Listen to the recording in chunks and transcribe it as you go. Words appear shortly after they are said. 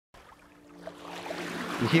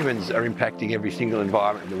Humans are impacting every single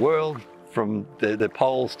environment in the world, from the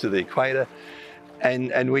poles to the equator,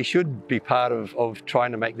 and we should be part of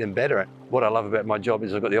trying to make them better. What I love about my job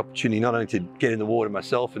is I've got the opportunity not only to get in the water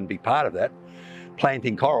myself and be part of that,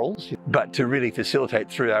 planting corals, but to really facilitate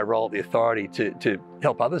through our role at the authority to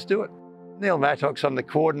help others do it. Neil Mattocks, I'm the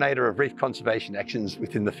coordinator of Reef Conservation Actions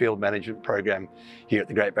within the field management program here at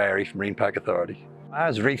the Great Barrier Reef Marine Park Authority.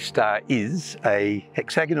 MARRS Reef Star is a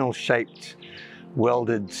hexagonal-shaped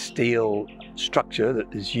welded steel structure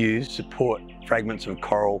that is used to support fragments of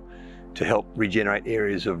coral to help regenerate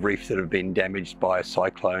areas of reef that have been damaged by a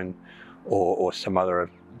cyclone or some other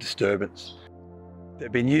disturbance.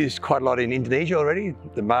 They've been used quite a lot in Indonesia already.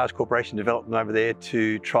 The MARRS Corporation developed them over there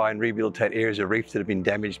to try and rehabilitate areas of reefs that have been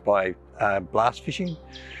damaged by blast fishing.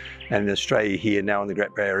 And in Australia here now on the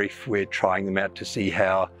Great Barrier Reef, we're trying them out to see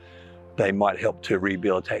how they might help to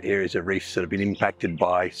rehabilitate areas of reefs that have been impacted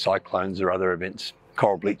by cyclones or other events,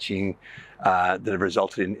 coral bleaching, that have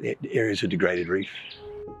resulted in areas of degraded reef.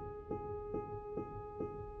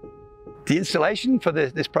 The installation for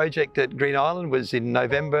this project at Green Island was in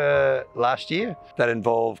November last year. That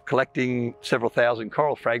involved collecting several thousand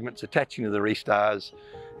coral fragments, attaching to the Reef Stars,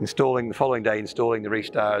 the following day installing the Reef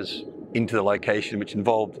Stars into the location, which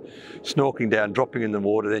involved snorkeling down, dropping in the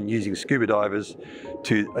water, then using scuba divers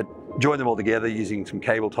to join them all together using some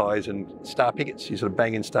cable ties and star pickets. You sort of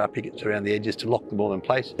bang in star pickets around the edges to lock them all in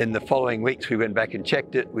place. In the following weeks, we went back and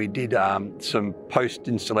checked it. We did some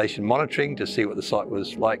post-installation monitoring to see what the site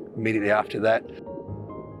was like immediately after that.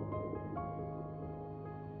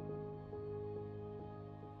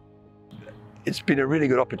 It's been a really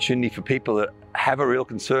good opportunity for people that have a real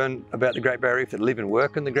concern about the Great Barrier Reef, that live and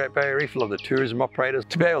work on the Great Barrier Reef, a lot of the tourism operators,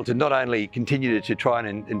 to be able to not only continue to try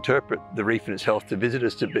and interpret the reef and its health to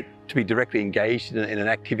visitors, but to be directly engaged in an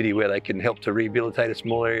activity where they can help to rehabilitate a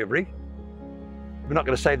small area of reef. We're not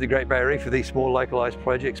going to save the Great Barrier Reef with these small localised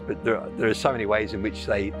projects, but there are so many ways in which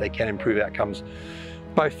they can improve outcomes,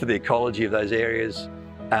 both for the ecology of those areas,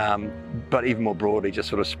 but even more broadly, just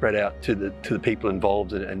sort of spread out to the people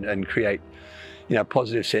involved and create, a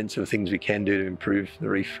positive sense of things we can do to improve the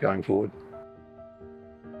reef going forward.